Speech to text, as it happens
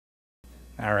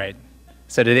All right.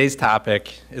 So today's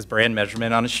topic is brand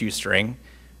measurement on a shoestring.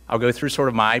 I'll go through sort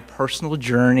of my personal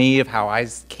journey of how I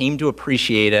came to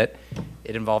appreciate it.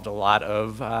 It involved a lot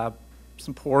of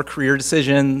some poor career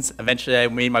decisions. Eventually, I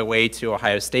made my way to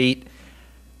Ohio State.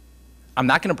 I'm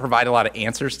not going to provide a lot of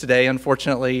answers today,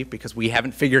 unfortunately, because we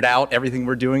haven't figured out everything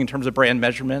we're doing in terms of brand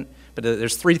measurement. But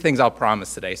there's three things I'll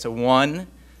promise today. So one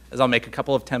is I'll make a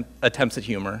couple of attempts at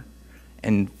humor.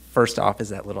 And first off is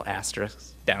that little asterisk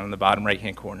down in the bottom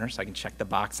right-hand corner, so I can check the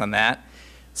box on that.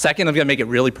 Second, I'm going to make it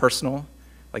really personal.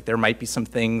 Like there might be some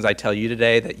things I tell you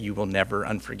today that you will never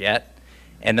unforget.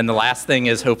 And then the last thing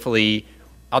is hopefully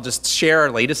I'll just share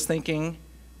our latest thinking,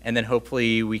 and then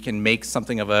hopefully we can make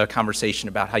something of a conversation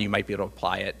about how you might be able to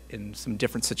apply it in some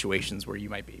different situations where you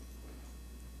might be.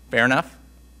 Fair enough?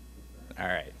 All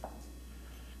right.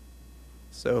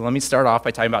 So let me start off by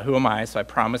talking about who am I. So I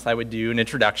promised I would do an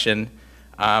introduction.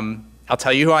 I'll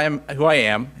tell you who I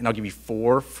am, and I'll give you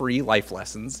 4 free life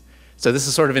lessons. So this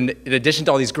is sort of in addition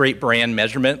to all these great brand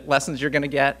measurement lessons you're going to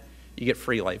get, you get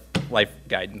free life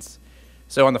guidance.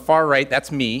 So on the far right,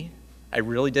 that's me. I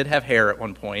really did have hair at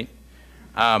one point.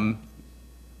 The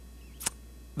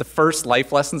first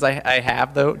life lessons I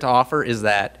have, though, to offer is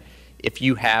that if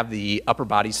you have the upper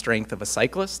body strength of a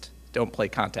cyclist, don't play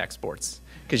contact sports,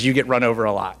 because you get run over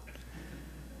a lot.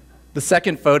 The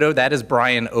second photo, that is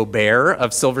Brian Aubert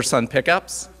of Silver Sun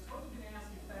Pickups.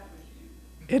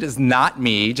 It is not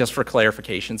me, just for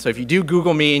clarification. So if you do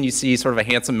Google me and you see sort of a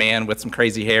handsome man with some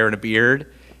crazy hair and a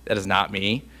beard, that is not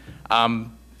me.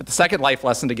 But the second life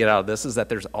lesson to get out of this is that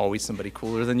there's always somebody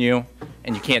cooler than you,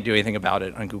 and you can't do anything about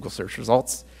it on Google search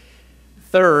results.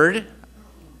 Third,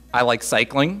 I like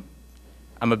cycling.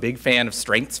 I'm a big fan of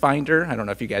StrengthsFinder. I don't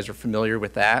know if you guys are familiar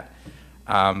with that.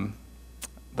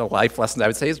 The life lessons I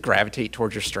would say is gravitate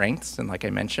towards your strengths. And like I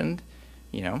mentioned,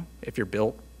 you know, if you're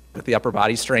built with the upper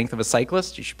body strength of a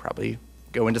cyclist, you should probably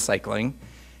go into cycling.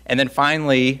 And then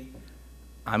finally,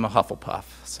 I'm a Hufflepuff.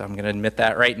 So I'm going to admit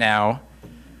that right now.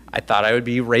 I thought I would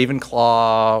be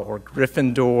Ravenclaw or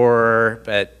Gryffindor,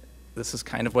 but this is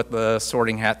kind of what the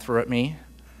sorting hat threw at me.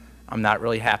 I'm not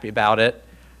really happy about it.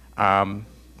 But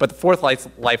the fourth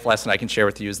life lesson I can share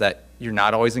with you is that you're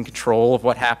not always in control of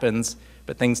what happens,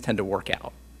 but things tend to work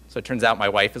out. So it turns out my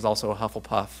wife is also a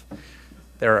Hufflepuff.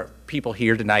 There are people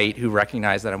here tonight who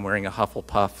recognize that I'm wearing a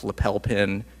Hufflepuff lapel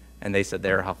pin, and they said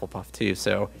they're a Hufflepuff too.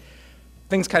 So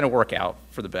things kind of work out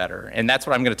for the better. And that's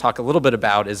what I'm going to talk a little bit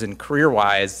about is in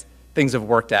career-wise, things have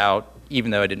worked out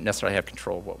even though I didn't necessarily have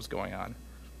control of what was going on.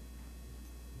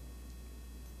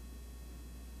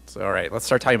 So all right, let's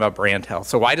start talking about brand health.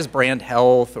 So why does brand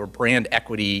health or brand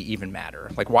equity even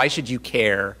matter? Like why should you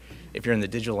care if you're in the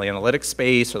digital analytics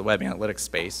space or the web analytics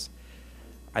space?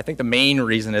 I think the main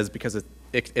reason is because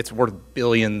it's worth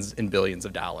billions and billions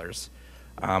of dollars.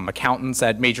 Accountants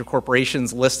at major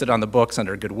corporations listed on the books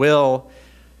under goodwill.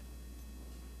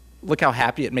 Look how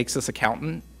happy it makes this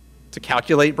accountant to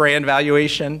calculate brand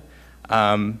valuation.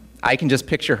 I can just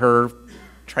picture her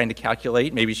trying to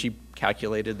calculate. Maybe she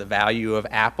calculated the value of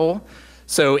Apple.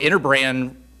 So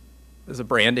Interbrand is a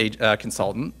brand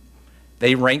consultant.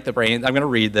 They rank the brands, I'm going to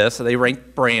read this, so they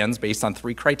rank brands based on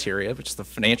 3 criteria, which is the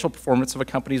financial performance of a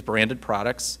company's branded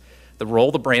products, the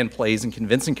role the brand plays in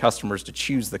convincing customers to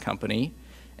choose the company,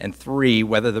 and 3,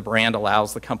 whether the brand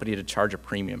allows the company to charge a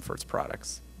premium for its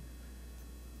products.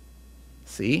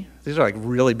 See? These are like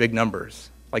really big numbers,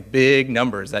 like big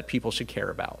numbers that people should care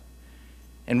about.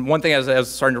 And one thing as I was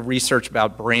starting to research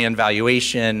about brand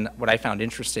valuation, what I found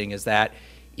interesting is that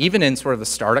even in sort of the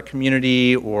startup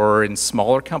community or in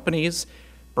smaller companies,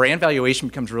 brand valuation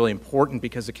becomes really important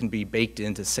because it can be baked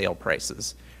into sale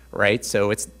prices, right?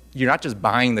 So you're not just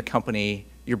buying the company,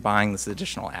 you're buying this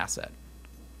additional asset.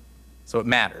 So it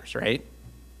matters, right?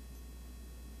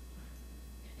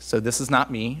 So this is not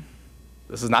me.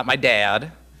 This is not my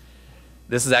dad.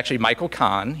 This is actually Michael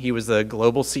Kahn. He was the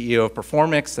global CEO of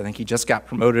Performix. I think he just got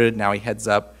promoted. Now he heads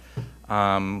up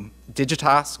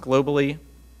Digitas globally.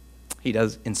 He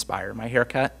does inspire my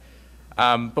haircut.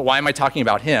 But why am I talking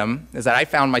about him is that I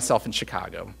found myself in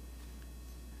Chicago.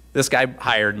 This guy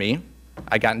hired me.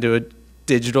 I got into a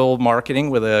digital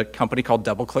marketing with a company called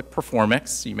DoubleClick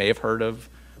Performix. You may have heard of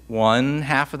one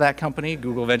half of that company.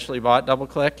 Google eventually bought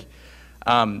DoubleClick.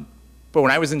 But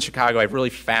when I was in Chicago, I really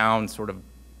found sort of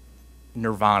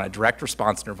nirvana, direct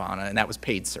response nirvana, and that was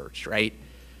paid search, right?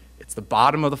 It's the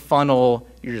bottom of the funnel.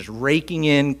 You're just raking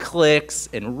in clicks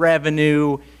and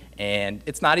revenue. And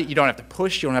it's not, you don't have to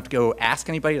push, you don't have to go ask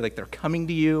anybody, like they're coming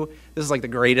to you. This is like the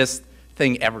greatest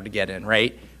thing ever to get in,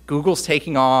 right? Google's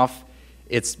taking off,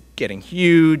 it's getting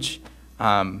huge.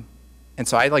 And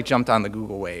so I like jumped on the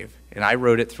Google wave and I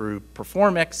rode it through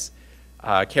Performix.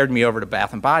 carried me over to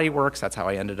Bath and Body Works. That's how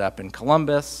I ended up in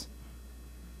Columbus.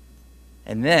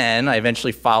 And then I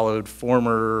eventually followed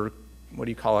former,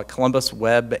 Columbus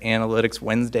Web Analytics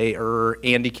Wednesday-er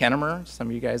Andy Kennemer. Some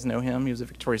of you guys know him. He was at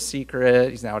Victoria's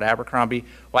Secret. He's now at Abercrombie.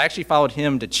 Well, I actually followed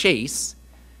him to Chase.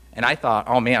 And I thought,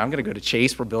 oh man, I'm going to go to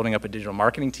Chase. We're building up a digital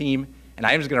marketing team. And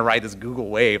I'm just going to ride this Google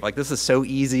wave. Like, this is so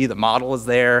easy. The model is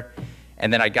there.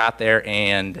 And then I got there,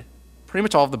 and pretty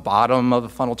much all of the bottom of the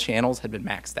funnel channels had been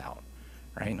maxed out.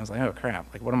 Right? And I was like, oh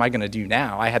crap, like what am I gonna do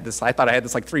now? I thought I had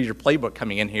this like 3-year playbook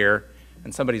coming in here,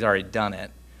 and somebody's already done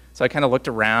it. So I kind of looked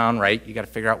around, right? You gotta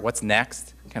figure out what's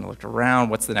next. Kind of looked around,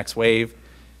 what's the next wave?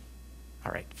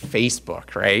 All right,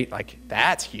 Facebook, right? Like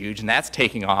that's huge, and that's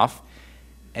taking off.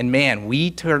 And man, we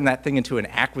turned that thing into an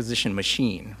acquisition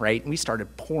machine, right? And we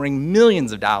started pouring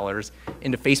millions of dollars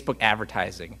into Facebook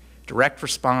advertising, direct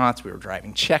response, we were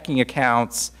driving checking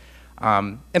accounts,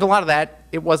 and a lot of that,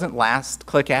 it wasn't last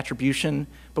click attribution,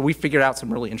 but we figured out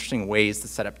some really interesting ways to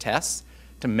set up tests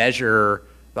to measure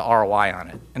the ROI on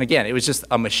it. And again, it was just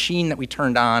a machine that we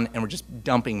turned on, and we're just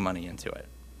dumping money into it.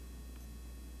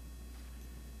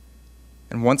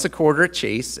 And once a quarter at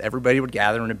Chase, everybody would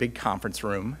gather in a big conference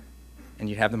room, and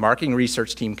you'd have the marketing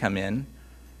research team come in,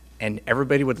 and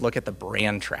everybody would look at the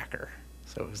brand tracker.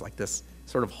 So it was like this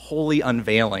sort of holy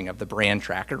unveiling of the brand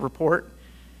tracker report.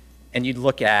 And you'd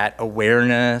look at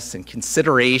awareness and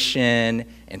consideration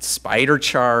and spider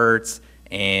charts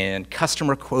and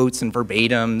customer quotes and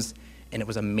verbatims, and it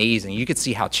was amazing. You could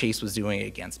see how Chase was doing it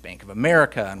against Bank of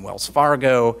America and Wells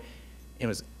Fargo. It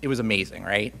was amazing,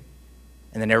 right?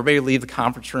 And then everybody would leave the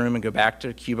conference room and go back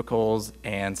to cubicles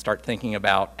and start thinking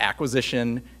about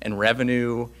acquisition and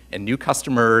revenue and new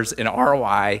customers and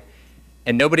ROI.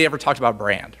 And nobody ever talked about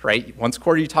brand, right? Once a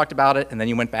quarter you talked about it, and then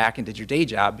you went back and did your day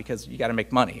job because you gotta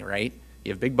make money, right?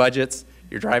 You have big budgets,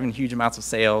 you're driving huge amounts of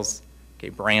sales. Okay,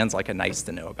 brand's like a nice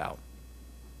to know about.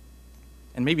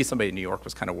 And maybe somebody in New York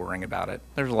was kind of worrying about it.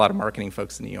 There's a lot of marketing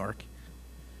folks in New York.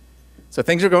 So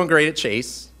things are going great at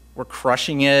Chase. We're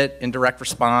crushing it in direct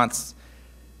response.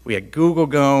 We had Google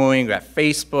going, we got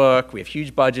Facebook, we have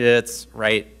huge budgets,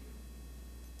 right?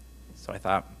 So I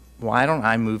thought, why don't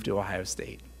I move to Ohio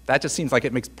State? That just seems like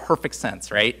it makes perfect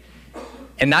sense, right?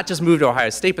 And not just move to Ohio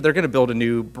State, but they're going to build a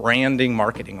new branding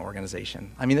marketing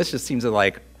organization. I mean, this just seems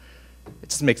like, it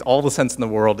just makes all the sense in the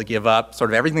world to give up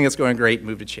sort of everything that's going great and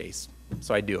move to Chase.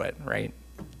 So I do it, right?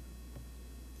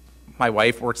 My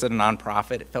wife works at a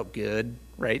nonprofit. It felt good,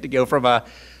 right? To go from a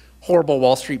horrible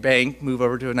Wall Street bank, move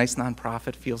over to a nice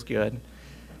nonprofit, feels good.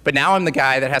 But now I'm the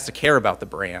guy that has to care about the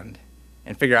brand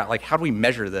and figure out, like, how do we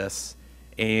measure this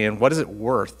and what is it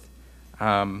worth?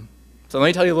 So let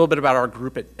me tell you a little bit about our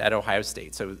group at Ohio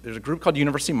State. So there's a group called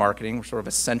University Marketing. We're sort of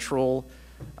a central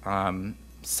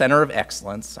center of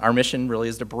excellence. Our mission really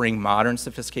is to bring modern,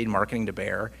 sophisticated marketing to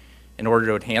bear in order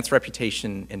to enhance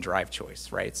reputation and drive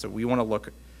choice, right? So we want to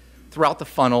look throughout the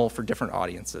funnel for different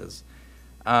audiences.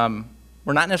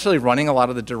 We're not necessarily running a lot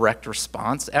of the direct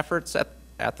response efforts at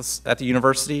the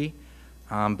university,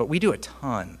 but we do a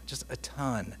ton, just a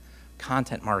ton.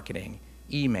 Content marketing,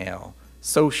 email,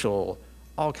 social,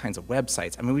 all kinds of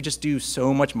websites. I mean, we just do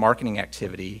so much marketing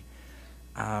activity.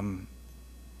 But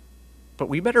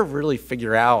we better really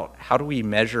figure out how do we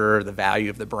measure the value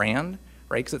of the brand,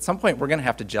 right? Because at some point we're gonna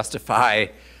have to justify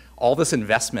all this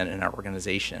investment in our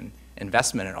organization,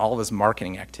 investment in all this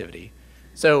marketing activity.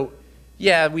 So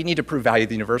yeah, we need to prove value to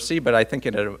the university, but I think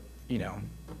at the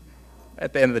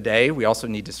end of the day, we also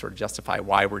need to sort of justify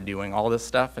why we're doing all this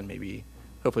stuff, and maybe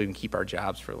hopefully we can keep our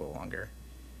jobs for a little longer.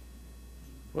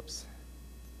 Whoops.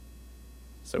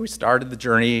 So we started the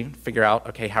journey, figure out,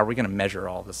 okay, how are we gonna measure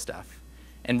all this stuff?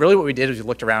 And really what we did is we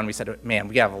looked around and we said, man,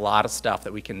 we have a lot of stuff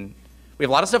that we have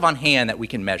a lot of stuff on hand that we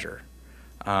can measure.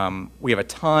 We have a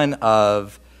ton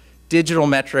of digital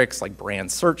metrics like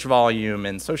brand search volume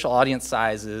and social audience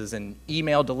sizes and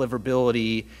email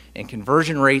deliverability and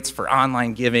conversion rates for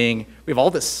online giving. We have all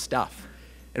this stuff.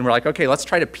 And we're like, okay, let's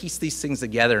try to piece these things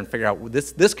together and figure out, well,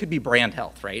 this could be brand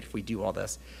health, right, if we do all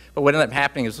this. But what ended up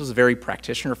happening is this was very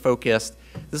practitioner focused.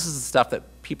 This is the stuff that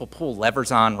people pull levers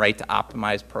on, right, to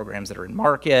optimize programs that are in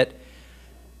market.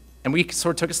 And we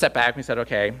sort of took a step back and we said,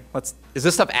 okay, is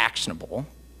this stuff actionable?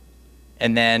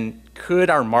 And then could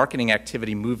our marketing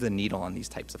activity move the needle on these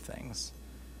types of things?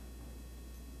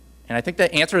 And I think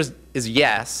the answer is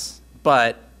yes,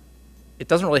 but it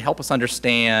doesn't really help us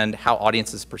understand how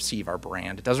audiences perceive our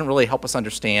brand. It doesn't really help us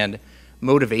understand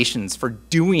motivations for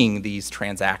doing these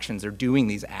transactions or doing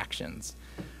these actions.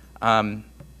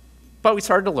 But we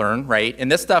started to learn, right?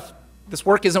 And this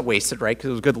work isn't wasted, right? Because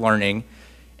it was good learning.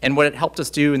 And what it helped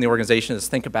us do in the organization is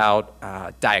think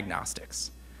about diagnostics.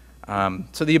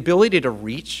 So the ability to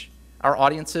reach our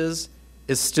audiences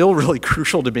is still really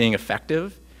crucial to being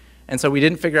effective. And so we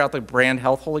didn't figure out the brand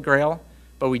health holy grail,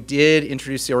 but we did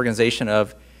introduce the organization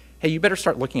of, hey, you better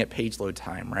start looking at page load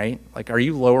time, right? Like, are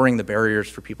you lowering the barriers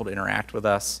for people to interact with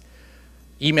us?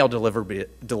 Email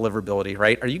deliverability,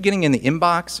 right? Are you getting in the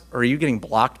inbox, or are you getting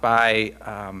blocked by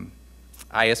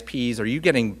ISPs? Are you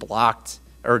getting blocked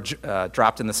or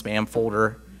dropped in the spam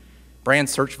folder? Brand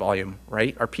search volume,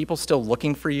 right? Are people still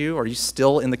looking for you? Are you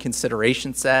still in the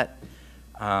consideration set?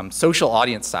 Social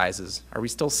audience sizes. Are we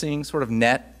still seeing sort of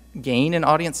net gain in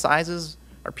audience sizes?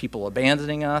 Are people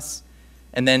abandoning us?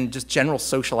 And then just general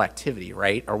social activity,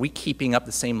 right? Are we keeping up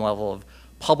the same level of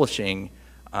publishing?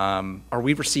 Are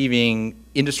we receiving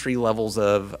industry levels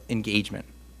of engagement,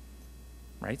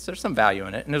 right? So there's some value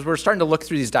in it. And as we're starting to look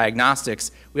through these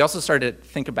diagnostics, we also started to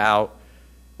think about,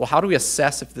 well, how do we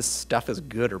assess if this stuff is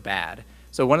good or bad?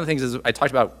 So one of the things is, I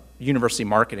talked about university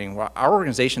marketing. Well, our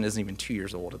organization isn't even 2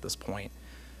 years old at this point.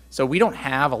 So we don't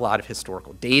have a lot of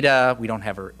historical data. We don't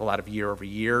have a lot of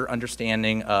year-over-year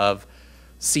understanding of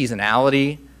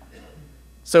seasonality.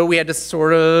 So we had to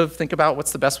sort of think about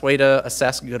what's the best way to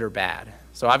assess good or bad.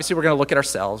 So obviously we're going to look at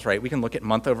ourselves, right? We can look at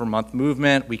month-over-month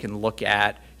movement. We can look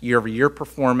at year-over-year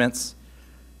performance.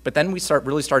 But then we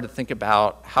really started to think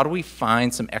about, how do we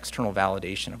find some external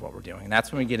validation of what we're doing? And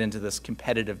that's when we get into this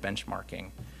competitive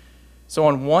benchmarking. So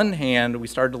on one hand, we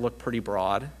started to look pretty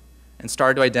broad and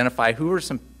started to identify who are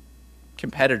some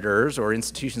competitors or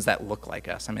institutions that look like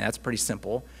us. I mean, that's pretty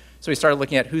simple. So we started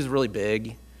looking at who's really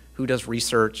big, who does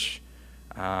research,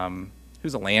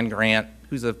 who's a land grant,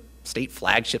 who's a state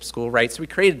flagship school, right? So we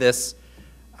created this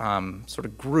sort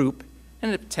of group,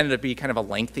 and it tended to be kind of a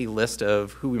lengthy list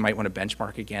of who we might want to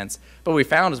benchmark against. But what we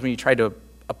found is when you try to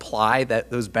apply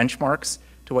those benchmarks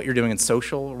to what you're doing in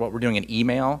social or what we're doing in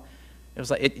email, it was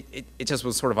like it just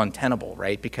was sort of untenable,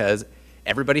 right? Because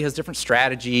everybody has different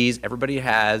strategies, everybody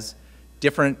has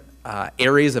different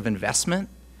areas of investment.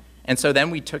 And so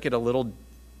then we took it a little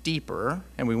deeper,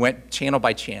 and we went channel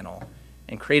by channel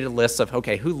and created lists of,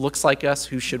 okay, who looks like us,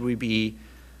 who should we be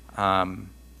kind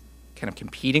of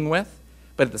competing with,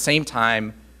 but at the same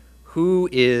time,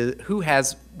 who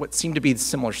has what seem to be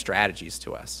similar strategies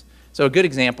to us. So a good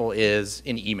example is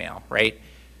in email, right?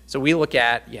 So we look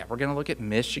at, we're going to look at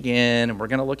Michigan, and we're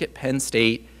going to look at Penn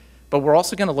State, but we're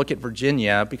also going to look at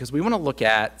Virginia because we want to look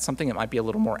at something that might be a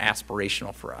little more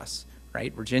aspirational for us,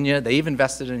 right? Virginia, they've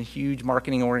invested in a huge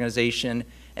marketing organization,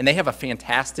 and they have a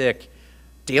fantastic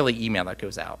daily email that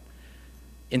goes out.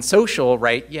 In social,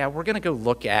 right, we're going to go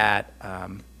look at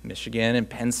Michigan and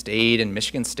Penn State and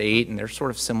Michigan State, and they're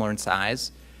sort of similar in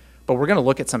size, but we're going to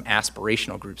look at some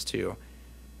aspirational groups too.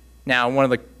 Now, one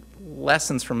of the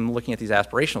lessons from looking at these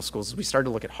aspirational schools is we started to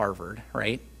look at Harvard,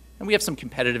 right? And we have some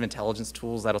competitive intelligence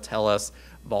tools that'll tell us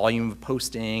volume of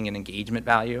posting and engagement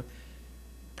value.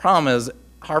 Problem is,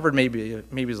 Harvard maybe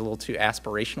is a little too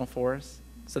aspirational for us.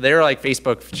 So their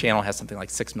Facebook channel has something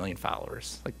like 6 million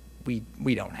followers. Like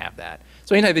we don't have that.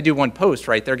 So anytime they do one post,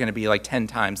 right, they're going to be like 10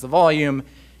 times the volume.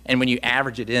 And when you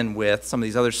average it in with some of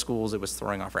these other schools, it was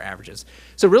throwing off our averages.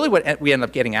 So really what we ended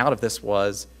up getting out of this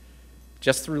was,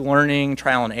 just through learning,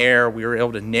 trial and error, we were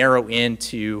able to narrow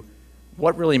into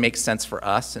what really makes sense for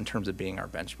us in terms of being our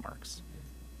benchmarks.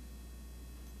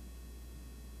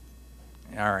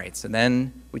 All right, so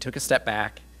then we took a step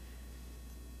back.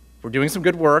 We're doing some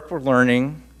good work, we're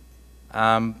learning,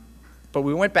 but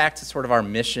we went back to sort of our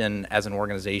mission as an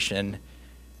organization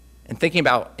and thinking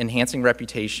about enhancing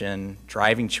reputation,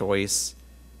 driving choice.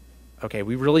 Okay,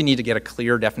 we really need to get a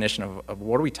clear definition of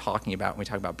what are we talking about when we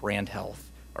talk about brand health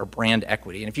or brand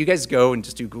equity. And if you guys go and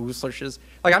just do Google searches,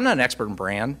 like I'm not an expert in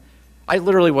brand. I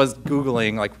literally was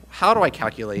Googling, like, how do I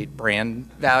calculate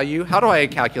brand value? How do I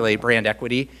calculate brand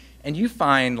equity? And you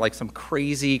find like some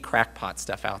crazy crackpot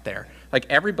stuff out there. Like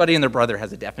everybody and their brother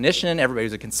has a definition, everybody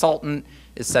who's a consultant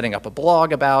is setting up a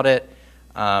blog about it.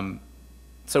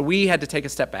 So we had to take a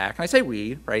step back, and I say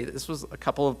we, right? This was a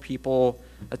couple of people,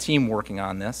 a team working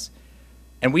on this,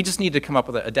 and we just needed to come up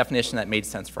with a definition that made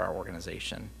sense for our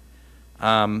organization.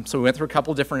 So we went through a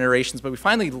couple different iterations, but we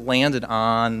finally landed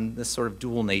on this sort of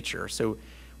dual nature. So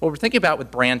what we're thinking about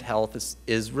with brand health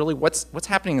is really what's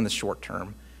happening in the short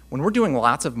term. When we're doing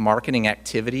lots of marketing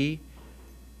activity,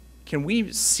 can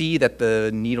we see that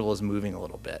the needle is moving a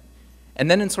little bit? And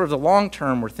then in sort of the long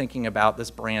term, we're thinking about this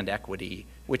brand equity,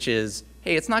 which is,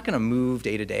 hey, it's not going to move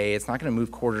day to day, it's not going to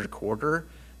move quarter to quarter,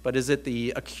 but is it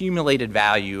the accumulated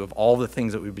value of all the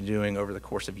things that we've been doing over the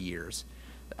course of years?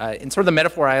 And sort of the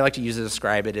metaphor I like to use to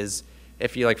describe it is,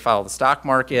 if you follow the stock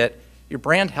market, your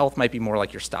brand health might be more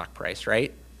like your stock price,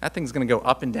 right? That thing's going to go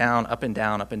up and down, up and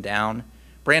down, up and down.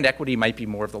 Brand equity might be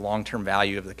more of the long-term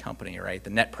value of the company, right? The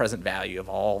net present value of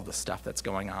all the stuff that's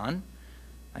going on.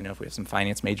 I know if we have some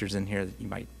finance majors in here, you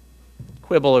might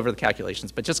quibble over the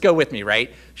calculations, but just go with me,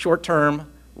 right?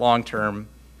 Short-term, long-term.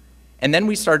 And then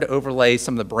we started to overlay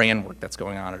some of the brand work that's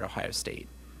going on at Ohio State.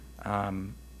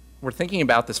 We're thinking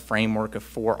about this framework of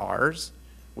 4 R's,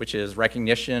 which is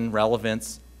recognition,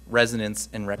 relevance, resonance,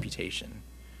 and reputation.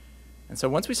 And so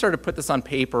once we started to put this on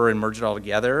paper and merge it all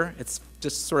together, it's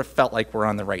just sort of felt like we're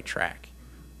on the right track.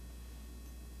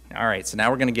 All right, so now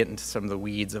we're going to get into some of the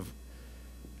weeds of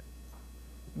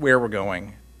where we're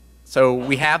going. So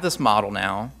we have this model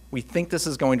now. We think this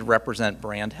is going to represent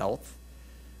brand health.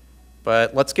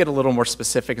 But let's get a little more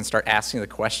specific and start asking the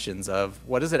questions of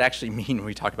what does it actually mean when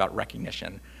we talk about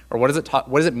recognition? Or what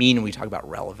does it mean when we talk about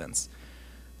relevance?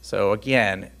 So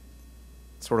again,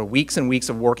 sort of weeks and weeks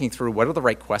of working through what are the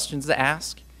right questions to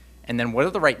ask, and then what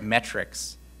are the right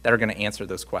metrics that are going to answer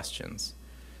those questions.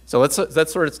 So let's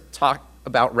sort of talk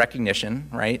about recognition,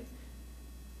 right?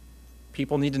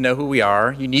 People need to know who we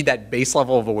are. You need that base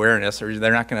level of awareness, or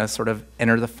they're not going to sort of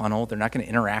enter the funnel. They're not going to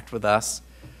interact with us.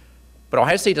 But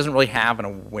Ohio State doesn't really have an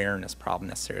awareness problem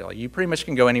necessarily. You pretty much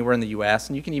can go anywhere in the US,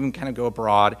 and you can even kind of go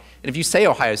abroad. And if you say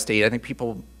Ohio State, I think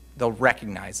people, they'll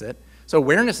recognize it. So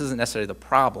awareness isn't necessarily the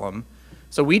problem.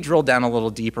 So we drilled down a little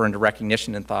deeper into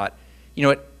recognition and thought, you know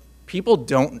what, people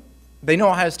they know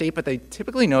Ohio State, but they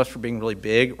typically know us for being really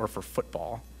big or for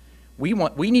football.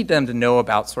 We need them to know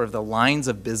about sort of the lines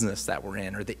of business that we're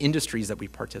in or the industries that we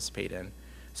participate in.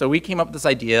 So we came up with this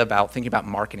idea about thinking about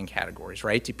marketing categories,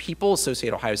 right? Do people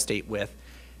associate Ohio State with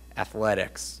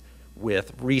athletics,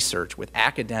 with research, with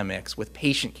academics, with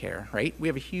patient care, right? We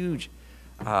have a huge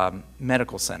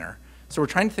medical center. So we're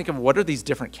trying to think of what are these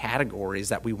different categories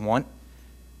that we want.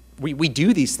 We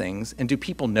do these things, and do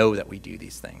people know that we do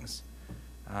these things?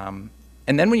 And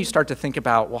then when you start to think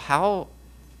about, well, how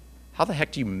the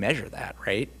heck do you measure that,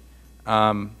 right?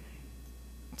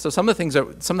 So some of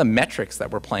the metrics that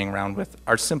we're playing around with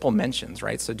are simple mentions,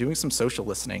 right? So doing some social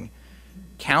listening,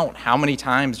 count how many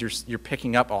times you're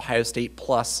picking up Ohio State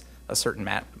plus a certain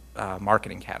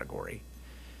marketing category.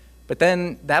 But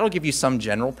then that'll give you some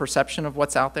general perception of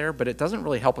what's out there, but it doesn't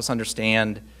really help us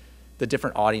understand the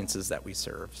different audiences that we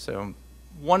serve. So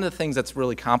one of the things that's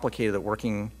really complicated at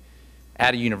working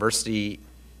at a university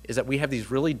is that we have these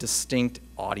really distinct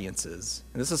audiences.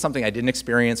 And this is something I didn't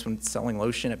experience when selling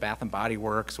lotion at Bath & Body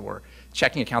Works or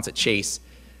checking accounts at Chase.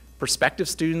 Prospective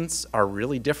students are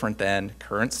really different than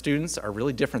current students, are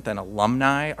really different than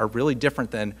alumni, are really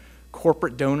different than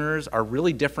corporate donors, are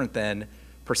really different than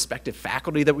prospective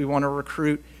faculty that we want to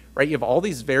recruit, right? You have all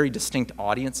these very distinct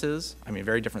audiences. I mean,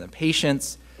 very different than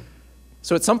patients.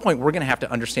 So at some point, we're going to have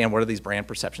to understand what are these brand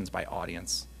perceptions by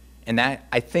audience. And that,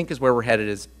 I think, is where we're headed.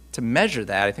 Is to measure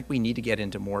that, I think we need to get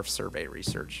into more of survey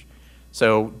research.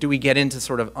 So do we get into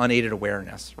sort of unaided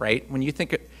awareness, right? When you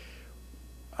think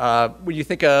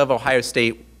of Ohio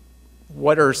State,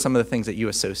 what are some of the things that you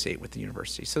associate with the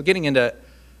university? So getting into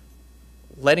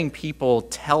letting people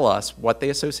tell us what they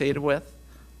associated with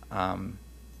can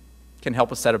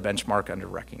help us set a benchmark under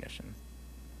recognition.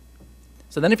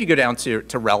 So then if you go down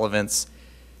to relevance,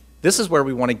 this is where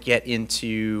we want to get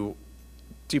into,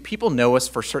 do people know us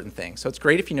for certain things? So it's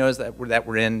great if you know that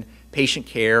we're in patient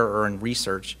care or in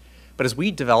research, but as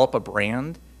we develop a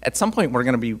brand, at some point we're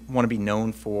going to want to be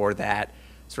known for that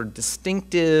sort of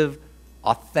distinctive,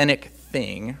 authentic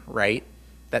thing, right,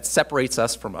 that separates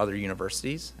us from other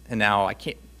universities. And now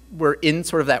we're in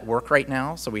sort of that work right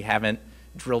now, so we haven't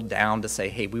drilled down to say,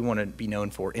 hey, we want to be known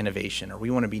for innovation, or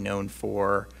we want to be known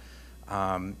for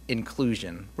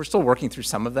inclusion. We're still working through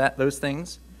some of those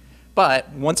things. But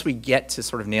once we get to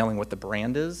sort of nailing what the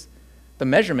brand is, the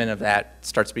measurement of that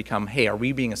starts to become, hey, are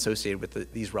we being associated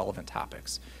with these relevant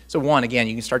topics? So one, again,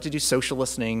 you can start to do social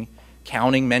listening,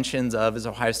 counting mentions of, is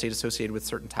Ohio State associated with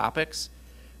certain topics?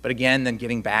 But again, then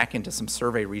getting back into some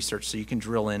survey research so you can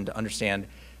drill in to understand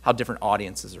how different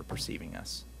audiences are perceiving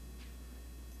us.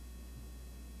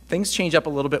 Things change up a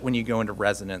little bit when you go into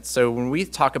resonance. So when we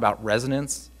talk about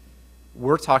resonance,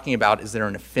 we're talking about, is there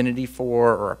an affinity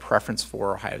for or a preference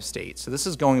for Ohio State? So this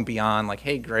is going beyond like,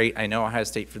 hey, great, I know Ohio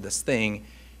State for this thing.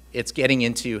 It's getting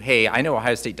into, hey, I know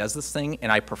Ohio State does this thing, and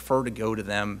I prefer to go to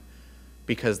them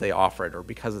because they offer it or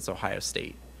because it's Ohio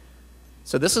State.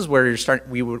 So this is where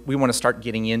we want to start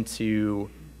getting into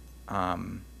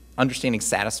understanding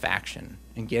satisfaction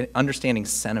and understanding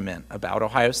sentiment about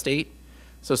Ohio State.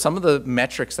 So some of the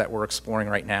metrics that we're exploring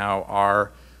right now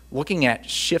are looking at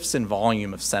shifts in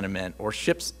volume of sentiment or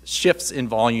shifts in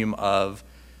volume of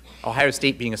Ohio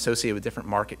State being associated with different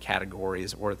market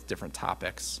categories or with different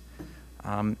topics.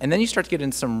 And then you start to get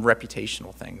into some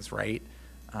reputational things, right?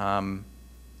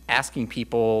 asking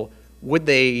people, would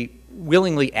they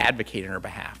willingly advocate on our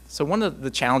behalf? So one of the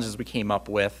challenges we came up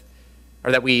with,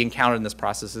 or that we encountered in this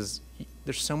process, is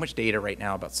there's so much data right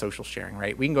now about social sharing,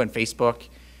 right? We can go on Facebook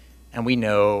and we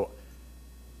know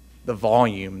the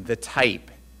volume, the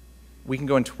type. We can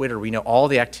go on Twitter, we know all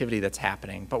the activity that's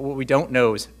happening, but what we don't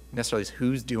know is necessarily is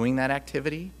who's doing that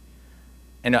activity.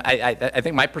 And I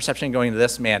think my perception going into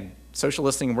this, man, social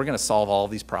listening, we're gonna solve all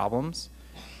of these problems.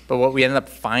 But what we ended up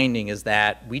finding is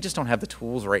that we just don't have the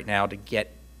tools right now to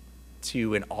get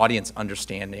to an audience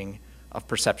understanding of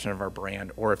perception of our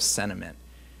brand or of sentiment.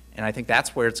 And I think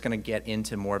that's where it's gonna get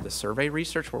into more of the survey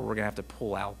research, where we're gonna have to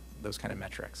pull out those kind of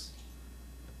metrics.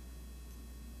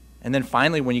 And then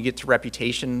finally, when you get to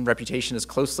reputation, reputation is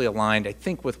closely aligned, I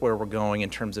think, with where we're going in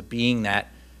terms of being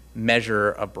that measure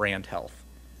of brand health,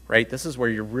 right? This is where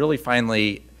you're really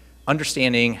finally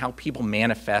understanding how people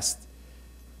manifest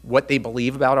what they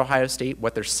believe about Ohio State,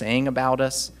 what they're saying about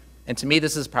us. And to me,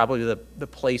 this is probably the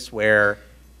place where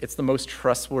it's the most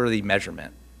trustworthy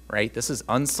measurement, right? This is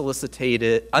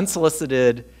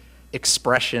unsolicited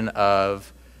expression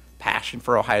of passion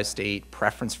for Ohio State,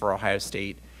 preference for Ohio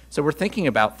State. So we're thinking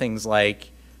about things like,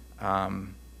 are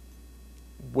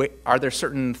there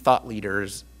certain thought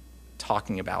leaders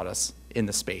talking about us in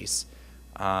the space?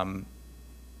 Are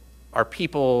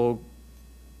people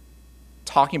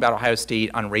talking about Ohio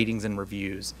State on ratings and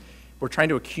reviews? We're trying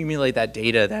to accumulate that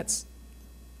data that's,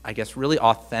 I guess, really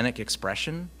authentic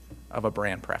expression of a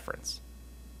brand preference.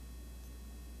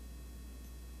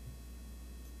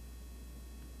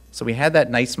 So we had that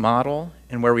nice model,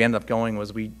 and where we ended up going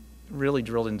was we really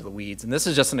drilled into the weeds. And this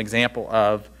is just an example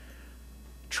of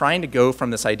trying to go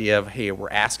from this idea of, hey, we're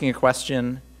asking a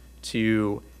question,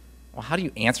 to, well, how do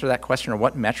you answer that question, or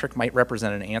what metric might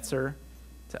represent an answer?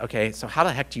 To, okay, so how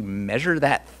the heck do you measure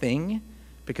that thing?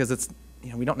 Because it's,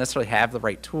 we don't necessarily have the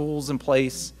right tools in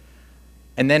place.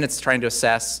 And then it's trying to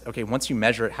assess, okay, once you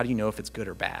measure it, how do you know if it's good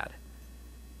or bad?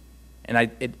 And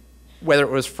whether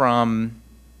it was from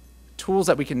tools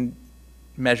that we can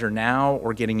measure now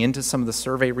or getting into some of the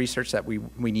survey research that we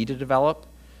need to develop,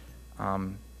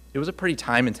 it was a pretty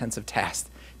time-intensive task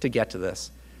to get to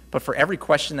this. But for every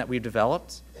question that we've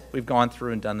developed, we've gone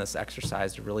through and done this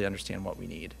exercise to really understand what we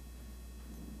need.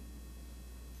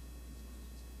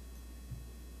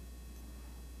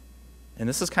 And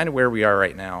this is kind of where we are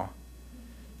right now.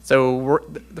 So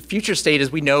the future state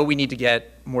is we know we need to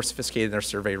get more sophisticated in our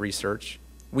survey research.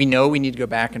 We know we need to go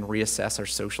back and reassess our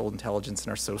social intelligence and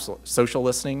our social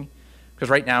listening, because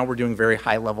right now we're doing very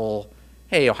high level,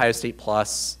 hey, Ohio State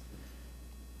plus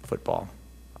football,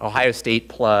 Ohio State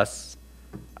plus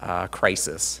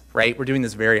crisis, right? We're doing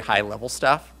this very high level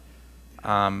stuff,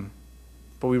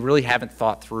 but we really haven't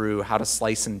thought through how to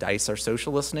slice and dice our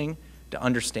social listening to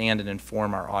understand and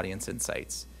inform our audience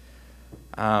insights.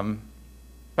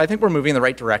 But I think we're moving in the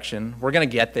right direction. We're gonna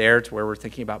get there to where we're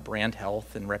thinking about brand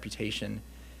health and reputation.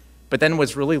 But then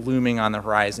what's really looming on the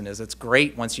horizon is it's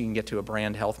great once you can get to a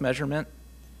brand health measurement.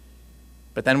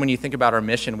 But then when you think about our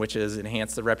mission, which is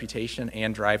enhance the reputation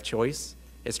and drive choice,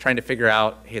 it's trying to figure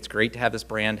out, hey, it's great to have this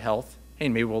brand health. Hey,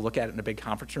 maybe we'll look at it in a big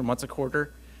conference room once a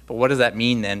quarter. But what does that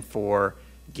mean then for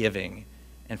giving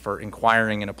and for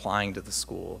inquiring and applying to the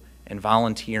school and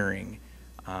volunteering?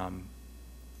 I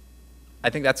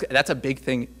think that's a big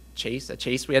thing. At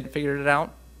Chase, we hadn't figured it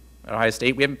out. At Ohio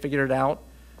State, we haven't figured it out.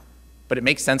 But it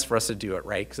makes sense for us to do it,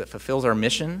 right? Because it fulfills our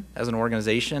mission as an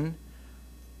organization.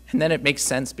 And then it makes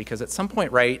sense because at some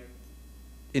point, right,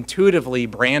 intuitively,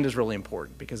 brand is really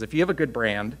important. Because if you have a good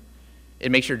brand,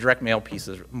 it makes your direct mail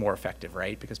pieces more effective,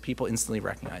 right? Because people instantly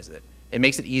recognize it. It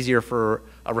makes it easier for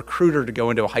a recruiter to go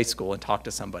into a high school and talk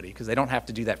to somebody, because they don't have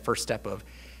to do that first step of,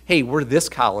 hey, we're this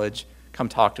college, come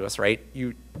talk to us, right?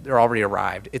 They're already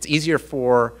arrived. It's easier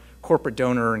for corporate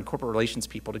donor and corporate relations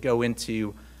people to go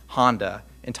into Honda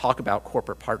and talk about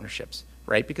corporate partnerships,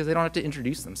 right? Because they don't have to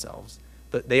introduce themselves.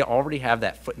 But they already have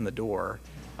that foot in the door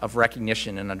of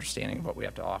recognition and understanding of what we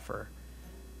have to offer.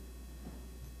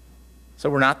 So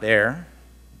we're not there.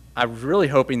 I was really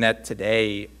hoping that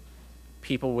today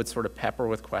people would sort of pepper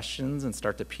with questions and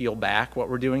start to peel back what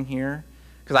we're doing here.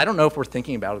 Because I don't know if we're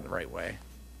thinking about it the right way,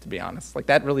 to be honest. Like,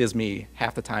 that really is me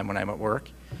half the time when I'm at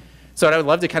work. So what I would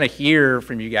love to kind of hear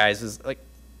from you guys is, like,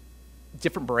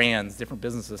 different brands, different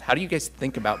businesses, how do you guys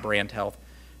think about brand health?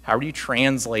 How are you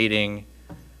translating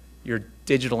your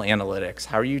digital analytics?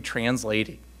 How are you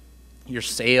translating your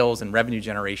sales and revenue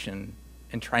generation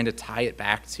and trying to tie it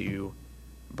back to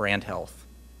brand health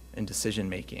and decision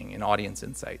making and audience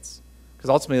insights? Because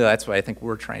ultimately that's what I think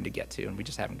we're trying to get to, and we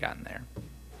just haven't gotten there.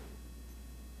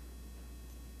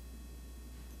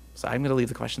 So I'm going to leave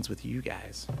the questions with you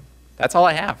guys. That's all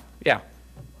I have. Yeah. I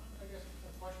guess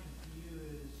a question for you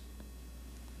is,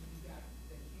 you've got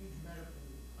that huge medical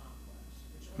complex,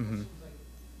 which almost seems like,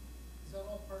 is that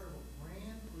all part of a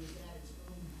brand, or is that its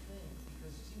own thing?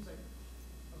 Because it seems like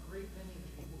a great many of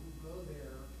the people who go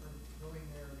there are going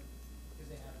there because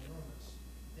they have an illness.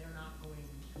 They're not going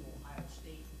to Ohio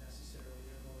State necessarily,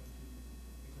 they're going to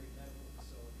a great medical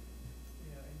facility.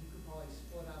 You know, and you could probably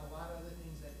split out a lot of other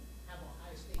things that have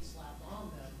Ohio State slapped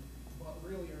on them, but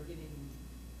really are getting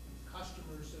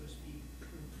customers, so to speak,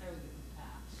 through entirely different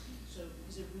paths. So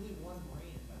is it really one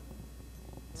brand?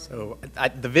 So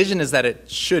the vision is that it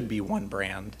should be one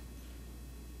brand.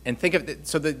 And think of it,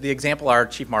 so the example our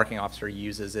chief marketing officer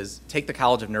uses is take the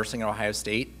College of Nursing at Ohio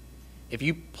State. If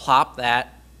you plop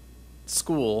that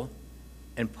school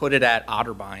and put it at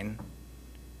Otterbein,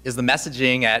 is the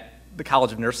messaging at the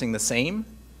College of Nursing the same,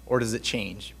 or does it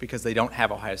change because they don't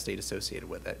have Ohio State associated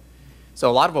with it? So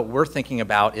a lot of what we're thinking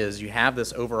about is you have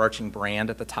this overarching brand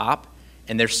at the top,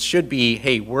 and there should be,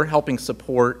 hey, we're helping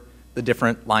support the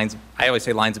different lines, I always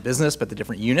say lines of business, but the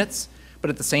different units. But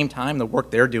at the same time, the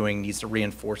work they're doing needs to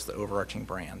reinforce the overarching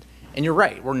brand. And you're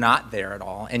right, we're not there at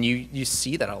all. And you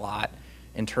see that a lot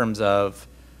in terms of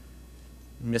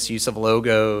misuse of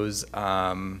logos,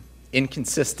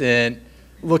 inconsistent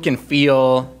look and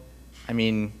feel. I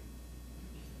mean,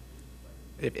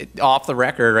 off the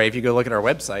record, right, if you go look at our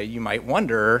website, you might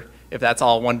wonder if that's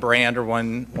all one brand or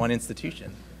one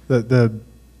institution.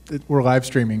 We're live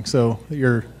streaming, so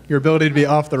your ability to be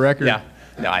off the record. Yeah,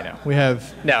 no, I know. We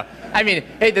have. No, I mean,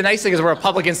 hey, the nice thing is we're a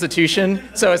public institution,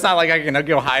 so it's not like I can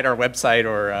go hide our website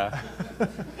or.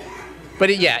 But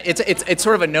it's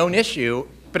sort of a known issue,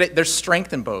 but there's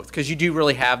strength in both because you do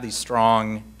really have these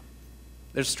strong.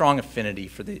 There's strong affinity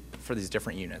for these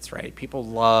different units, right? People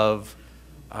love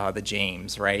the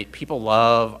James, right? People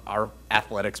love our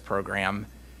athletics program.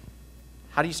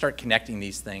 How do you start connecting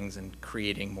these things and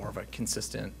creating more of a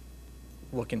consistent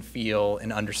look and feel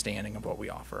and understanding of what we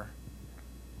offer?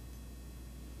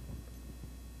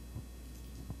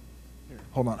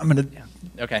 Hold on, I'm gonna. Yeah.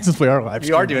 Okay. Since we are live,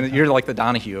 you are doing it. You're like the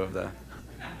Donahue of the.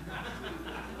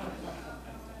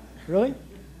 Really?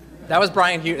 That was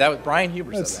Brian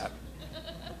Huber said that.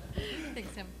 Thanks,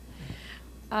 Tim.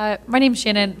 My name's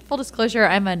Shannon. Full disclosure,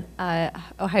 I'm an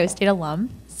Ohio State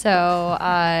alum, so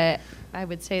I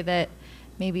would say that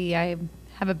maybe I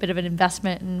have a bit of an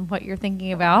investment in what you're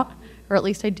thinking about, or at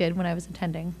least I did when I was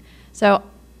attending. So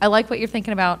I like what you're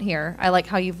thinking about here. I like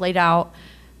how you've laid out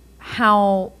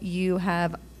how you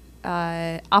have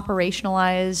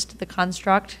operationalized the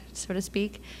construct, so to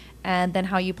speak, and then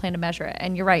how you plan to measure it.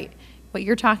 And you're right. What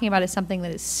you're talking about is something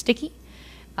that is sticky,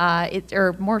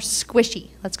 or more squishy.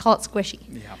 Let's call it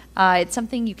squishy. Yeah. It's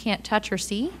something you can't touch or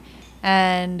see.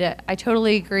 And I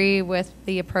totally agree with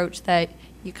the approach that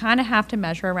you kind of have to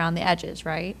measure around the edges,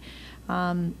 right?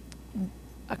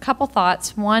 A couple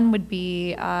thoughts. One would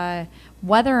be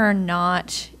whether or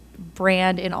not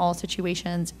brand in all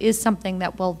situations is something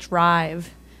that will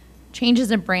drive changes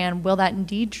in brand. Will that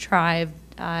indeed drive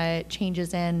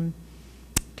changes in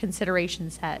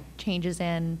consideration set, changes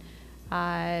in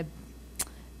all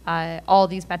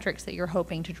these metrics that you're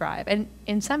hoping to drive? And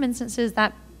in some instances,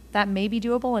 that may be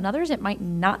doable. In others, it might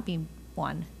not be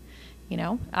one. You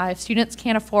know, if students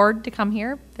can't afford to come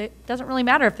here, it doesn't really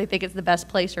matter if they think it's the best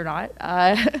place or not.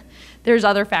 There's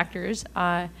other factors.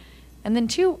 And then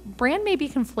two, brand may be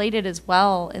conflated as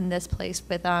well in this place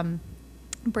with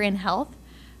brand health.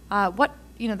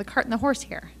 The cart and the horse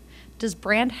here. Does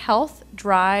brand health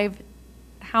drive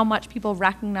how much people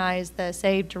recognize the,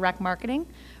 say, direct marketing?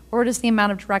 Or does the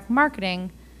amount of direct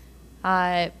marketing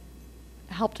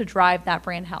help to drive that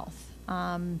brand health?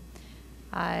 And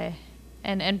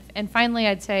finally,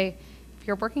 I'd say, if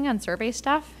you're working on survey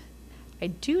stuff, I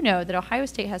do know that Ohio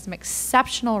State has some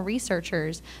exceptional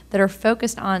researchers that are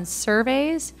focused on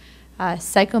surveys,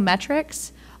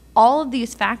 psychometrics, all of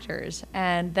these factors,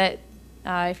 and that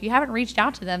if you haven't reached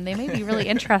out to them, they may be really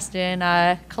interested in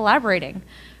collaborating.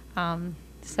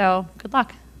 So good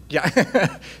luck. Yeah,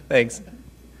 thanks.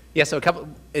 Yeah, so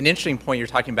an interesting point you're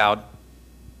talking about,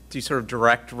 do sort of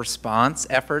direct response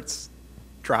efforts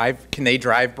can they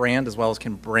drive brand as well as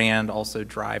can brand also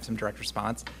drive some direct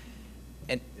response?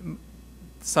 And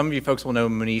some of you folks will know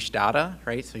Munish Datta,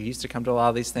 right? So he used to come to a lot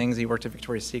of these things. He worked at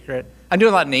Victoria's Secret. I'm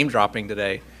doing a lot of name dropping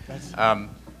today. I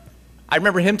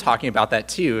remember him talking about that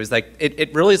too. Is like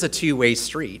it really is a two-way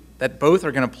street that both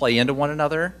are going to play into one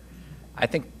another. I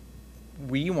think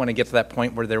we want to get to that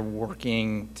point where they're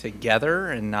working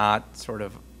together and not sort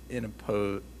of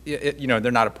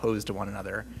they're not opposed to one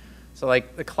another. So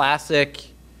like the classic,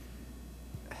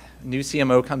 new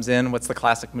CMO comes in, what's the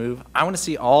classic move? I want to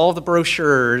see all the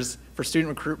brochures for student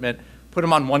recruitment, put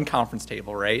them on one conference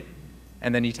table, right?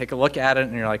 And then you take a look at it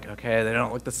and you're like, okay, they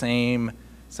don't look the same.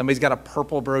 Somebody's got a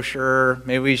purple brochure.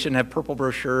 Maybe we shouldn't have purple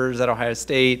brochures at Ohio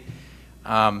State.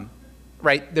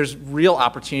 Right? There's real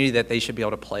opportunity that they should be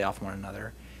able to play off one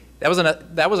another. That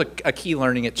was a key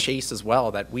learning at Chase as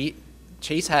well, that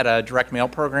Chase had a direct mail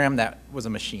program that was a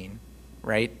machine,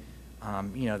 right?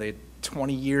 They had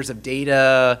 20 years of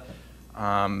data,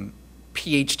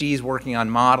 PhDs working on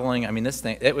modeling. I mean, this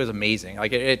thing, it was amazing.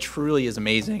 Like, it truly is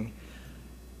amazing.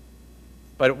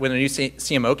 But when a new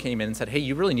CMO came in and said, hey,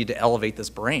 you really need to elevate this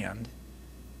brand,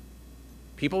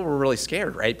 people were really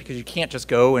scared, right? Because you can't just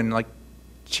go and like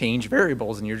change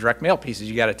variables in your direct mail pieces.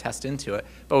 You got to test into it.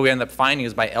 But what we ended up finding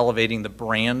is by elevating the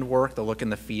brand work, the look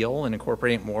and the feel, and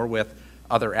incorporating it more with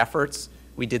other efforts,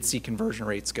 we did see conversion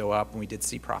rates go up and we did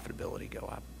see profitability go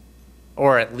up.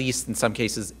 Or at least in some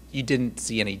cases, you didn't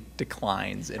see any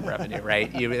declines in revenue, right?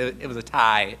 It was a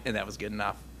tie, and that was good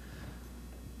enough.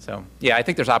 So yeah, I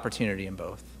think there's opportunity in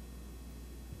both.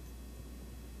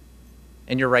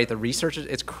 And you're right, the research,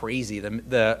 it's crazy.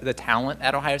 The talent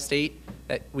at Ohio State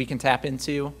that we can tap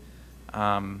into.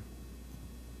 Yeah,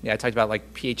 I talked about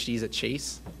like PhDs at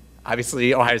Chase.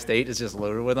 Obviously, Ohio State is just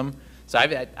loaded with them. So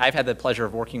I've had the pleasure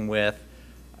of working with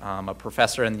a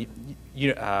professor in the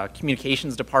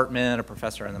communications department, a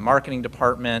professor in the marketing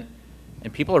department,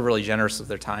 and people are really generous with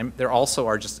their time. There also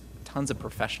are just tons of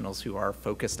professionals who are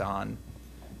focused on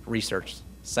research.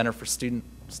 Center for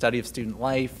Study of Student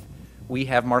Life. We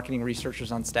have marketing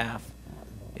researchers on staff.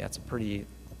 Yeah, it's a pretty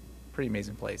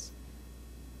amazing place.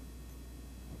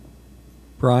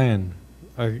 Brian,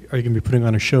 are you going to be putting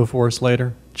on a show for us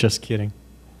later? Just kidding.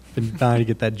 Been dying to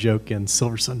get that joke in.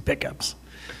 Silver Sun pickups.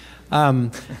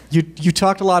 You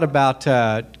talked a lot about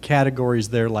categories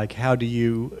there, like how do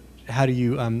you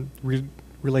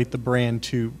relate the brand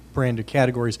to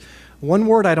categories. One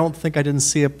word I don't think I didn't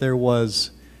see up there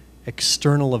was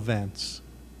external events,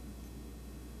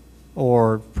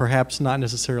 or perhaps not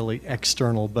necessarily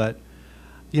external, but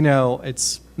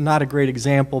it's not a great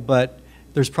example, but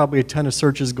there's probably a ton of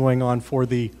searches going on for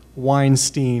the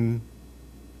Weinstein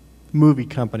movie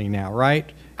company now,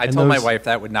 right? I told my wife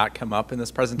that would not come up in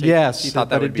this presentation. Yes, she thought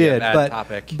that would be a bad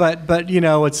topic. But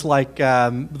it's like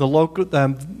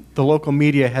the local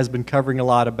media has been covering a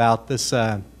lot about this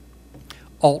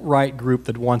alt-right group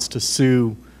that wants to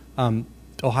sue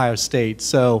Ohio State.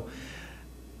 So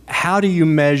how do you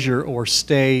measure or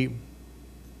stay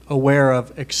aware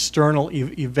of external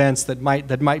events that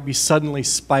might be suddenly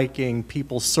spiking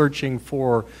people searching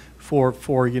for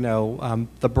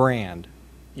the brand?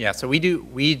 Yeah, so we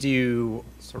do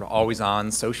sort of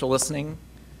always-on social listening,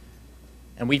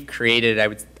 and we've created,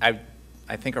 I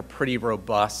think, are pretty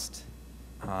robust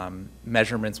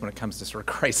measurements when it comes to sort of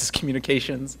crisis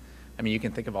communications. I mean, you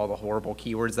can think of all the horrible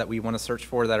keywords that we want to search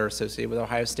for that are associated with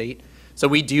Ohio State. So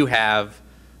we do have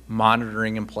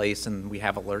monitoring in place, and we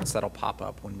have alerts that'll pop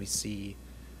up when we see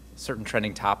certain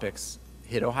trending topics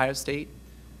hit Ohio State.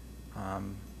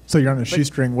 So you're on a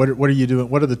shoestring. What are you doing?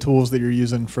 What are the tools that you're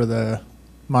using for the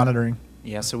monitoring?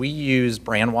 Yeah, so we use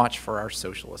BrandWatch for our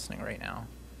social listening right now.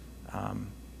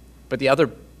 But I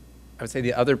would say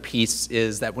the other piece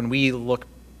is that when we look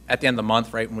at the end of the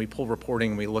month, right, when we pull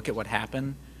reporting and we look at what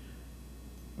happened,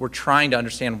 we're trying to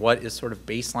understand what is sort of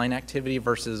baseline activity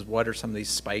versus what are some of these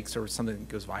spikes or something that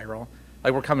goes viral.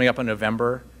 Like we're coming up on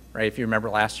November, right? If you remember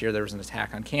last year, there was an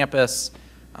attack on campus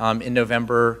in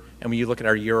November, and when you look at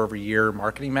our year-over-year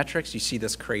marketing metrics, you see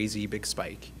this crazy big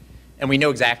spike. And we know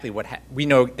exactly we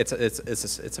know it's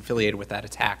affiliated with that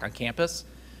attack on campus.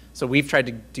 So we've tried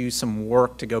to do some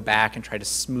work to go back and try to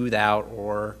smooth out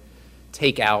or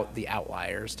take out the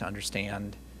outliers to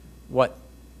understand what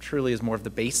truly is more of the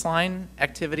baseline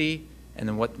activity and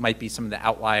then what might be some of the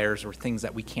outliers or things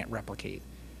that we can't replicate.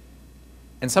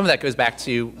 And some of that goes back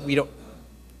to we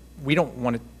don't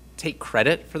want to take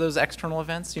credit for those external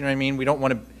events. You know what I mean? We don't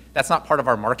want to. That's not part of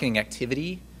our marketing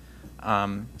activity.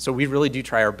 So we really do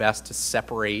try our best to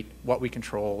separate what we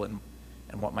control and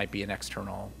what might be an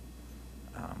external.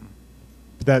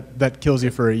 That kills you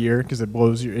for a year because it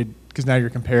blows you. Because now your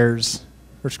compares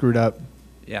are screwed up.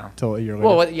 Yeah. Until a year later.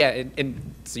 Well, yeah,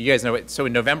 and so you guys know it. So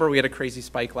in November we had a crazy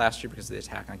spike last year because of the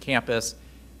attack on campus.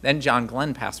 Then John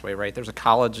Glenn passed away, right? There's a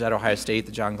college at Ohio State,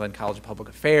 the John Glenn College of Public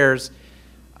Affairs,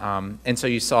 and so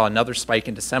you saw another spike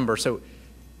in December. So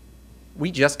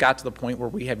we just got to the point where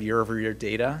we have year-over-year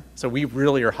data. So we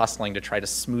really are hustling to try to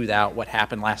smooth out what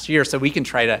happened last year so we can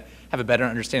try to have a better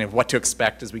understanding of what to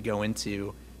expect as we go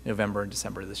into November and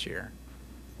December this year.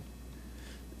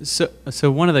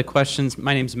 So one of the questions,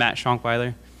 my name's Matt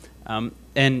Schonkweiler.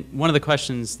 And one of the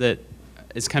questions that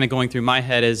is kind of going through my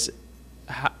head is,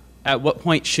 at what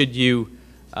point should you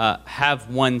have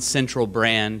one central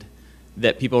brand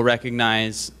that people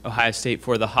recognize Ohio State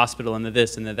for, the hospital and the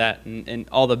this and the that, and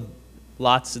all the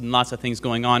lots and lots of things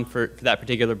going on for that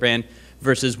particular brand,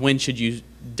 versus when should you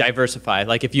diversify?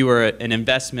 Like if you were an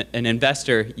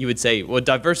investor, you would say, well,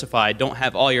 diversify, don't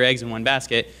have all your eggs in one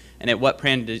basket. And at what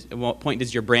point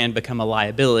does your brand become a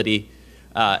liability?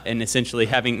 And essentially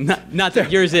having, not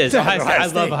that yours is, Ohio State. I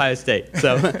love Ohio State,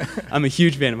 so I'm a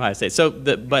huge fan of Ohio State. So,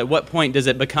 but at what point does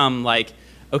it become like,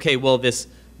 okay, well, this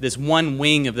one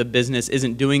wing of the business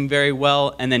isn't doing very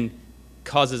well, and then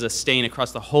causes a stain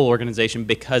across the whole organization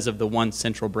because of the one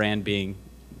central brand being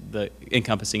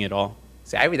encompassing it all?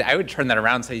 See, I would turn that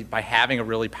around and say, by having a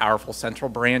really powerful central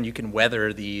brand, you can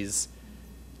weather these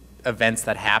events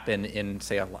that happen in,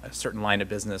 say, a certain line of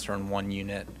business or in one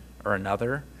unit or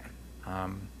another.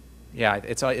 Yeah,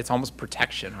 it's almost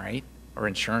protection, right? Or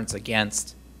insurance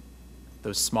against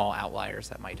those small outliers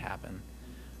that might happen.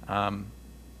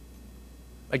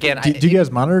 Again, do you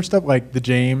guys monitor stuff like the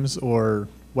James, or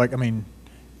like, I mean,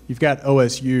 you've got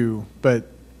OSU, but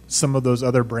some of those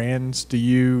other brands,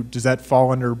 does that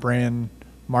fall under brand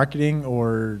marketing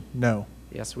or no?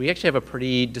 Yes, we actually have a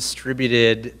pretty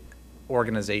distributed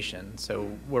organization. So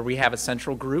where we have a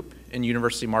central group in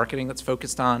university marketing that's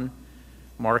focused on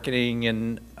marketing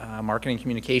and marketing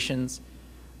communications,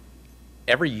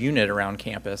 every unit around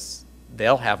campus,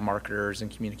 they'll have marketers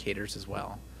and communicators as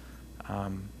well.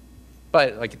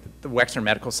 But like the Wexner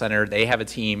Medical Center, they have a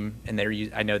team, and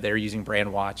I know they're using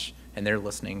BrandWatch, and they're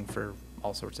listening for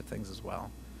all sorts of things as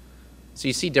well. So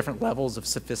you see different levels of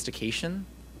sophistication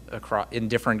in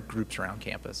different groups around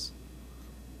campus.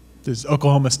 Does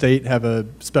Oklahoma State have a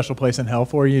special place in hell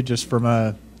for you just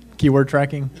from keyword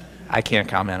tracking? I can't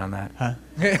comment on that. Huh?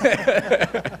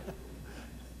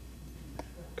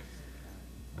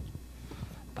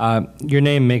 Your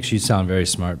name makes you sound very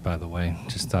smart, by the way.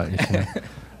 Just thought you should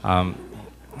know.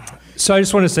 So I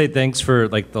just want to say thanks for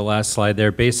like the last slide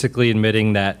there, basically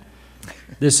admitting that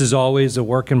this is always a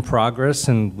work in progress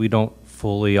and we don't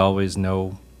fully always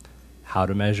know how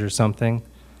to measure something,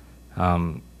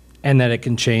 and that it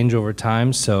can change over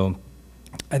time. So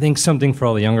I think something for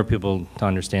all the younger people to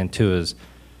understand too is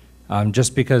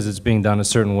just because it's being done a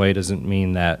certain way doesn't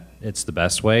mean that it's the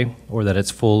best way or that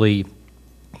it's fully,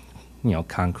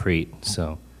 concrete.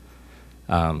 So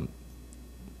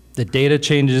the data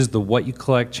changes, what you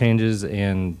collect changes,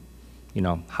 and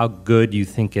how good you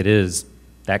think it is,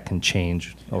 that can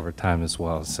change over time as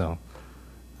well. So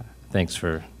thanks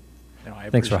for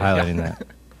highlighting that.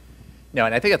 No,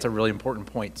 and I think that's a really important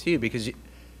point too, because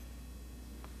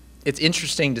it's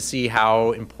interesting to see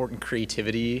how important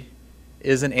creativity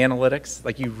is in analytics.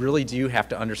 Like, you really do have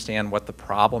to understand what the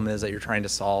problem is that you're trying to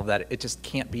solve, that it just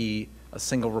can't be a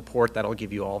single report that'll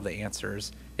give you all of the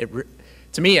answers.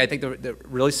 To me, I think the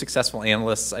really successful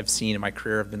analysts I've seen in my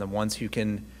career have been the ones who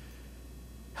can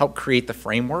help create the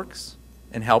frameworks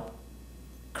and help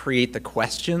create the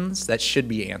questions that should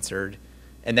be answered,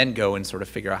 and then go and sort of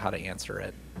figure out how to answer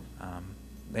it.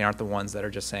 They aren't the ones that are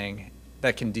just saying,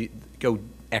 that can go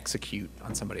execute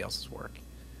on somebody else's work.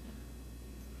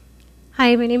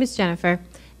 Hi, my name is Jennifer,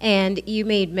 and you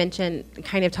made mention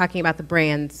kind of talking about the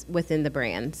brands within the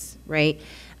brands, right?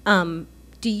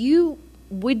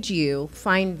 Would you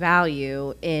find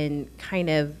value in kind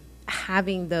of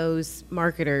having those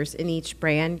marketers in each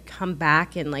brand come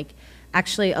back and like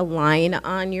actually align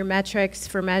on your metrics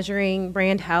for measuring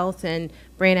brand health and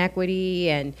brand equity,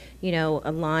 and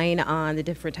align on the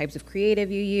different types of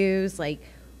creative you use, like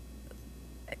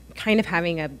kind of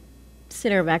having a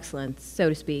center of excellence, so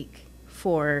to speak,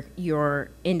 for your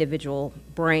individual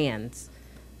brands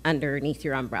underneath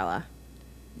your umbrella?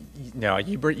 No,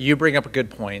 you bring up a good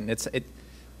point.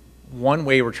 One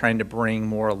way we're trying to bring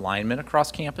more alignment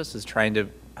across campus is trying to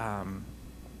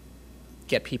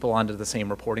get people onto the same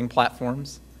reporting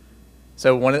platforms.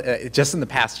 So just in the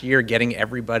past year, getting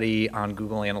everybody on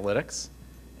Google Analytics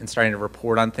and starting to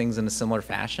report on things in a similar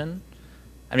fashion,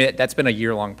 I mean, that's been a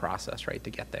year-long process, right,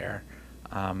 to get there.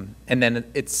 And then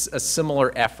it's a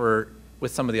similar effort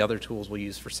with some of the other tools we'll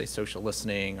use for, say, social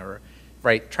listening, or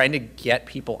trying to get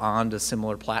people onto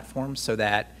similar platforms so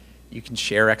that you can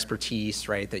share expertise,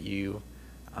 right, that you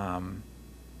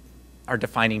are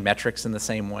defining metrics in the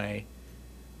same way.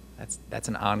 That's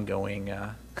an ongoing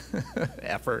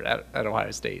effort at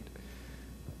Ohio State.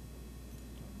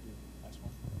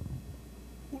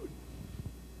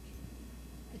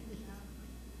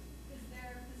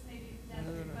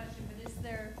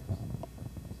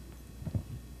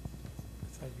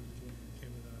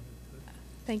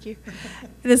 Thank you.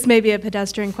 This may be a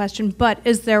pedestrian question, but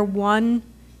is there one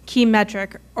key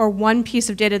metric or one piece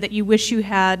of data that you wish you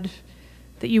had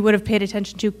that you would have paid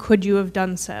attention to? Could you have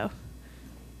done so?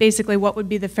 Basically, what would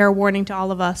be the fair warning to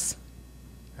all of us?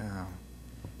 Oh.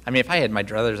 I mean, if I had my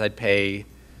druthers, I'd pay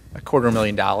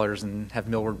 $250,000 and have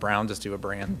Millward Brown just do a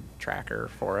brand tracker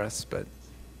for us. But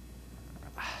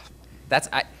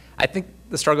I think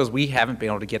the struggle is we haven't been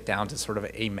able to get down to sort of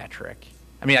a metric.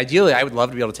 I mean, ideally, I would love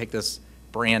to be able to take this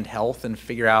brand health and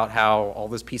figure out how all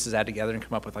those pieces add together and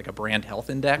come up with like a brand health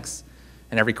index.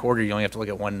 And every quarter, you only have to look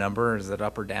at one number. Is it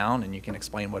up or down? And you can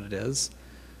explain what it is.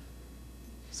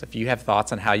 So if you have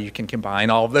thoughts on how you can combine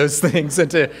all of those things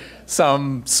into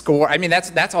some score, I mean,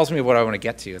 that's ultimately what I want to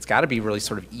get to. It's got to be really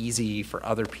sort of easy for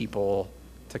other people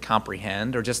to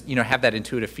comprehend, or just, have that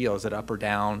intuitive feel. Is it up or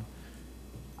down?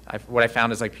 What I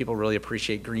found is like people really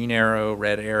appreciate green arrow,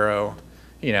 red arrow,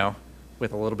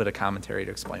 with a little bit of commentary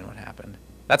to explain what happened.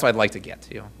 That's what I'd like to get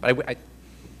to. But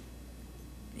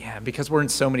yeah, because we're in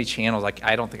so many channels, like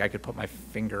I don't think I could put my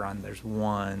finger on there's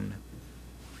one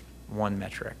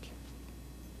metric.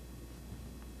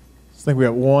 I think we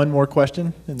got one more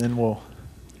question, and then we'll.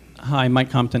 Hi,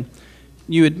 Mike Compton.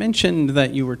 You had mentioned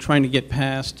that you were trying to get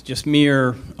past just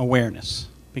mere awareness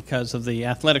because of the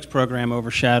athletics program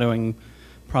overshadowing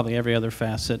probably every other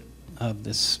facet of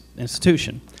this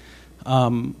institution.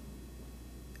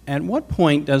 At what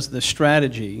point does the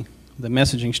strategy, the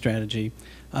messaging strategy,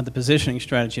 the positioning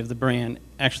strategy of the brand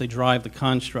actually drive the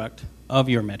construct of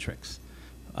your metrics?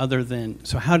 Other than,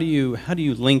 so how do you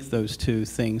link those two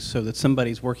things so that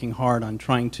somebody's working hard on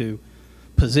trying to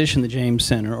position the James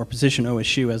Center or position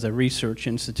OSU as a research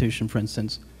institution, for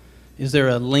instance? Is there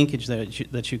a linkage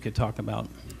that you could talk about?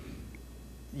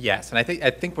 Yes, and I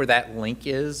think where that link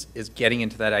is getting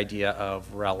into that idea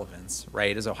of relevance,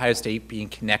 right? Is Ohio State being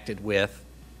connected with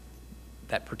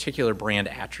that particular brand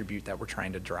attribute that we're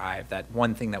trying to drive, that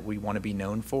one thing that we want to be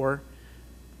known for?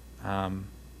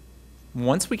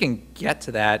 Once we can get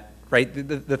to that, right,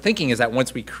 the thinking is that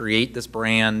once we create this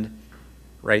brand,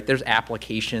 right, there's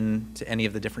application to any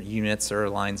of the different units or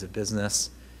lines of business,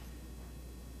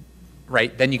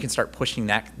 right, then you can start pushing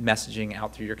that messaging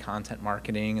out through your content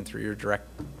marketing and through your direct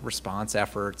response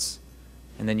efforts,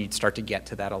 and then you'd start to get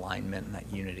to that alignment and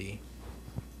that unity.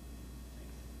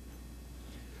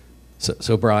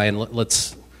 So Brian,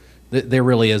 there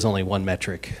really is only one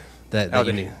metric that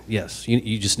you need. Yes,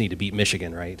 you just need to beat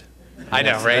Michigan, right? I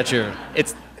know, right?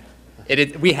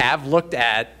 We have looked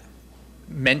at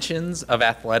mentions of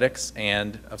athletics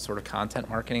and of sort of content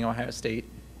marketing at Ohio State,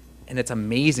 and it's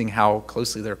amazing how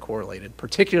closely they're correlated,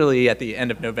 particularly at the end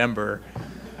of November.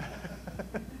 Have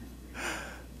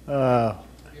you ever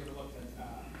looked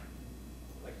at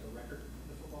like the record of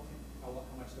the football team? How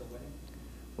much they're winning?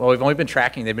 Well, we've only been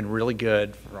tracking. They've been really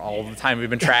good for all the time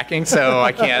we've been tracking, so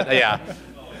I can't. Yeah,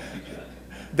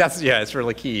 it's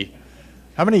really key.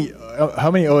 How many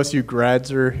OSU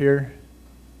grads are here?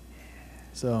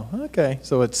 So okay,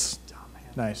 so it's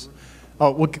nice.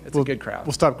 Oh, it's a good crowd.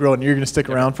 We'll stop grilling. You're going to stick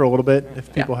around for a little bit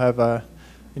if people have. And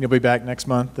you'll be back next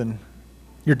month, and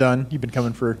you're done. You've been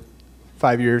coming for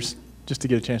 5 years just to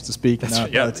get a chance to speak. That's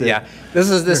right. That's it. Yeah.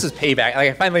 This is payback. Like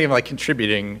I finally am like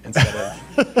contributing instead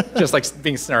of just like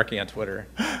being snarky on Twitter.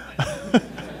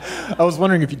 I was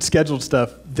wondering if you'd scheduled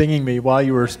stuff dinging me while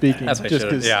you were speaking. That's what just I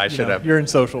should have. Yeah, I should have. You're in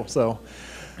social, so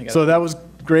that was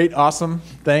great, awesome.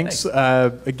 Thanks.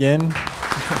 Again.